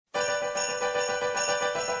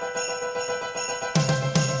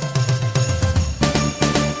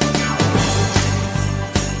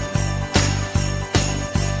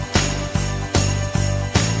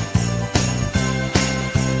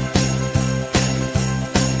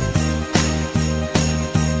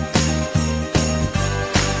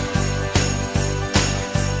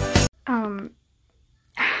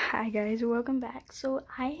guys, welcome back. So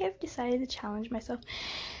I have decided to challenge myself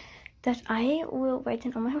that I will write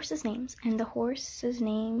down all my horses' names, and the horse's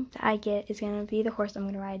name that I get is gonna be the horse I'm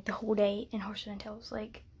gonna ride the whole day in Horses and Tails.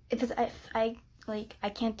 Like if I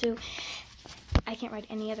can't ride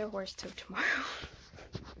any other horse till tomorrow.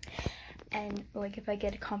 And like if I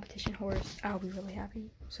get a competition horse, I'll be really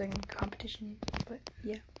happy. So I can competition, but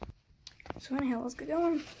yeah. So anyhow, let's get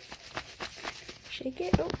going. Shake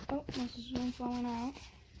it. Oh, this is one falling out.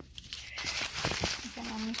 Okay,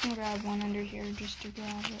 I'm just gonna grab one under here just to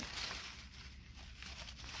grab it.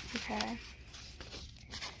 Okay.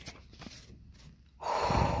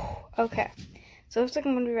 Okay. So it looks like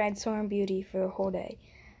I'm gonna ride Soaring Beauty for the whole day.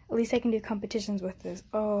 At least I can do competitions with this.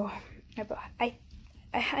 Oh, I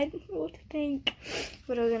had what to think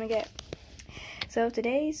what I was gonna get. So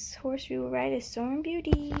today's horse we will ride is Soaring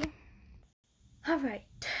Beauty. Alright,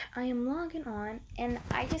 I am logging on, and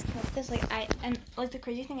I just noticed this, the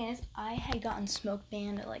crazy thing is, I had gotten Smoke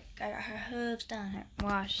Band, like, I got her hooves done, her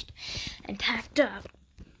washed, and tacked up.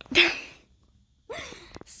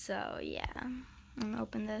 So, yeah, I'm gonna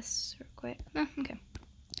open this real quick. Oh, okay.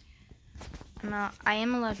 Now, I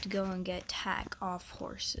am allowed to go and get tack off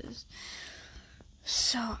horses.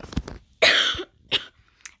 So,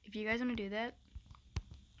 if you guys want to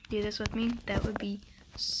do this with me, that would be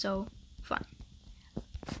so fun.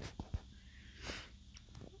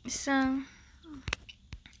 So,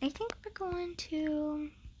 I think we're going to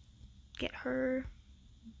get her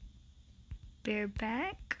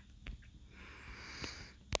bareback.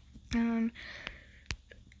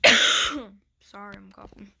 Sorry, I'm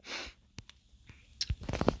coughing.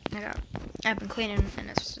 I've been cleaning and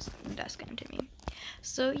it's just the desk getting to me.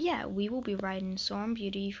 So yeah, we will be riding Soaring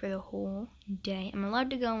Beauty for the whole day. I'm allowed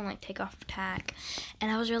to go and like take off tack,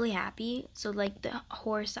 and I was really happy. So like the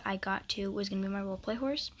horse that I got to was gonna be my roleplay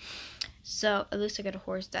horse. So at least I got a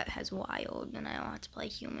horse that has wild, and I don't have to play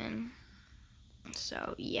human.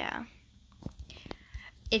 So yeah.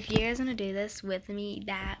 If you guys want to do this with me,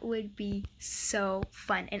 that would be so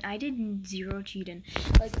fun. And I did zero cheating.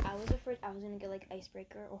 Like, I was afraid I was going to get, like,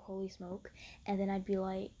 Icebreaker or Holy Smoke. And then I'd be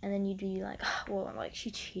like, and then you'd be like, well, I'm like,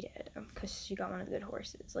 she cheated because she got one of the good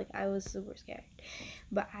horses. Like, I was super scared.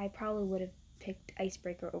 But I probably would have picked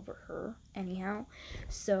Icebreaker over her anyhow.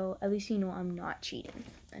 So, at least you know I'm not cheating.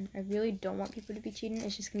 And I really don't want people to be cheating.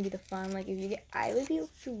 It's just going to be the fun. Like, I would be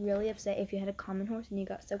really upset if you had a common horse and you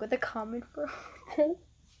got stuck with a common for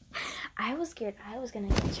I was scared I was gonna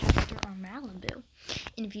get Chester or Malibu.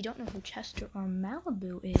 And if you don't know who Chester or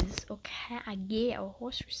Malibu is, okay, I get a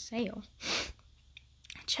horse for sale.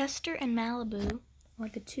 Chester and Malibu are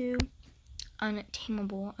the two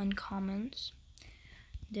untamable uncommons.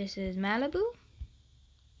 This is Malibu.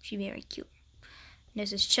 She's very cute.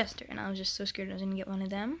 This is Chester, and I was just so scared I was gonna get one of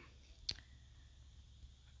them.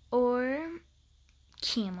 Or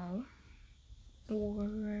Camo.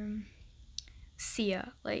 Or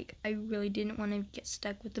Sia. Like, I really didn't want to get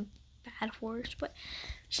stuck with the bad horse, but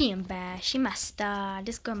she ain't bad. She my star.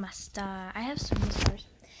 This girl my star. I have so many stars,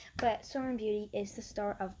 but Soaring Beauty is the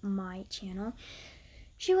star of my channel.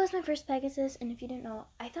 She was my first Pegasus, and if you didn't know,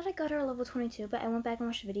 I thought I got her at level 22, but I went back and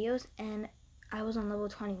watched videos, and I was on level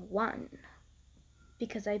 21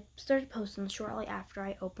 because I started posting shortly after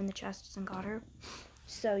I opened the chests and got her.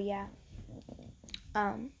 So yeah,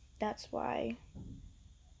 that's why.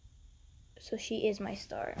 So she is my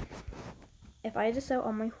star. If I had to sell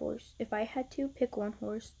all my horse, if I had to pick one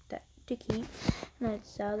horse to keep and I'd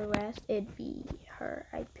sell the rest, it'd be her.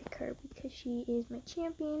 I'd pick her because she is my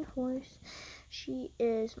champion horse. She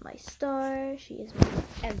is my star. She is my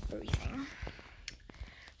everything.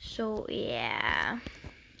 So yeah.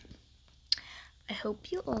 I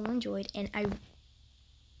hope you all enjoyed, and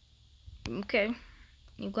okay,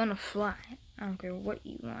 you're gonna fly. I don't care what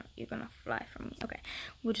you want. You're gonna fly from me. Okay,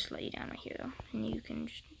 we'll just let you down right here, though, and you can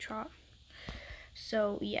just trot.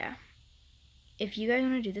 So, yeah. If you guys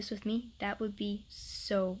want to do this with me, that would be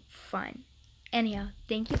so fun. Anyhow,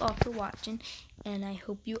 thank you all for watching, and I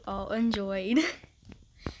hope you all enjoyed.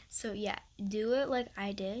 So, yeah, do it like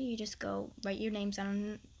I did. You just go write your names down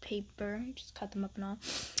on paper, just cut them up and all,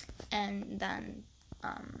 and then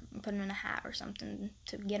put them in a hat or something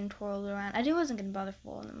to get them twirled around. I wasn't gonna bother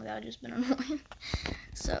folding them. That would just been annoying.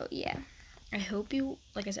 So yeah, I hope you,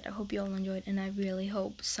 like I said, I hope you all enjoyed, and I really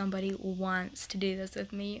hope somebody wants to do this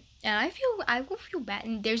with me. And I will feel bad,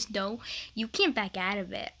 and you can't back out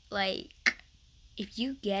of it. Like, if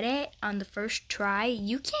you get it on the first try,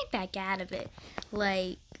 you can't back out of it.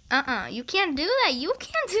 Like, you can't do that. You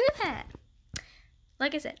can't do that.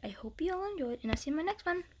 Like I said, I hope you all enjoyed, and I'll see you in my next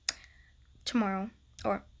one tomorrow.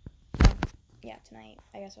 Or yeah, tonight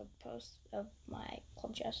I guess I'll post of my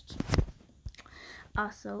club chests.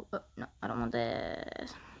 Also, oh, no, I don't want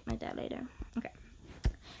this. Write that later. Okay.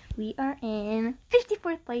 We are in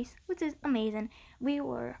 54th place, which is amazing. We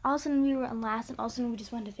were in last, and all of a sudden we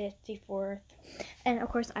just went to 54th. And of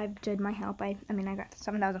course, I did my help. I got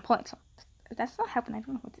 7,000 points. So if that's not helping, I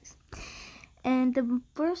don't know what this is. And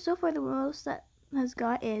so far the most that has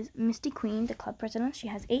got is Misty Queen, the club president. She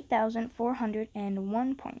has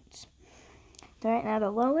 8,401 points. Right now,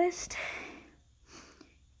 the lowest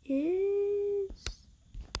is.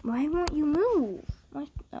 Why won't you move? Oh,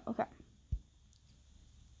 okay.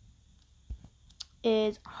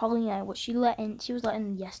 Is Holly, what she was let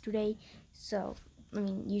in yesterday. So, I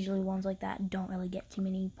mean, usually ones like that don't really get too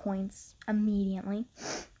many points immediately.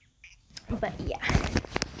 But yeah.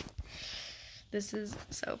 This is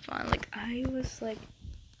so fun. Like, I was like,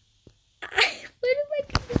 what am I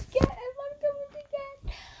going to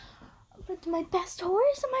get? What's my best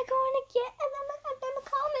horse am I going to get? And then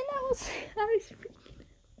I was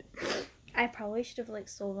I probably should have, like,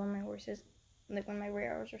 sold one of my horses, like one of my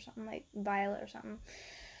rares or something, like Violet or something.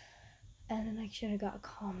 And then I should have got a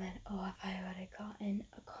comment. Oh, if I would have gotten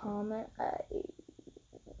a comment, I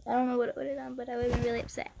don't know what it would have done, but I would have been really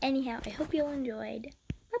upset. Anyhow, I hope you all enjoyed.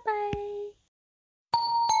 Bye-bye.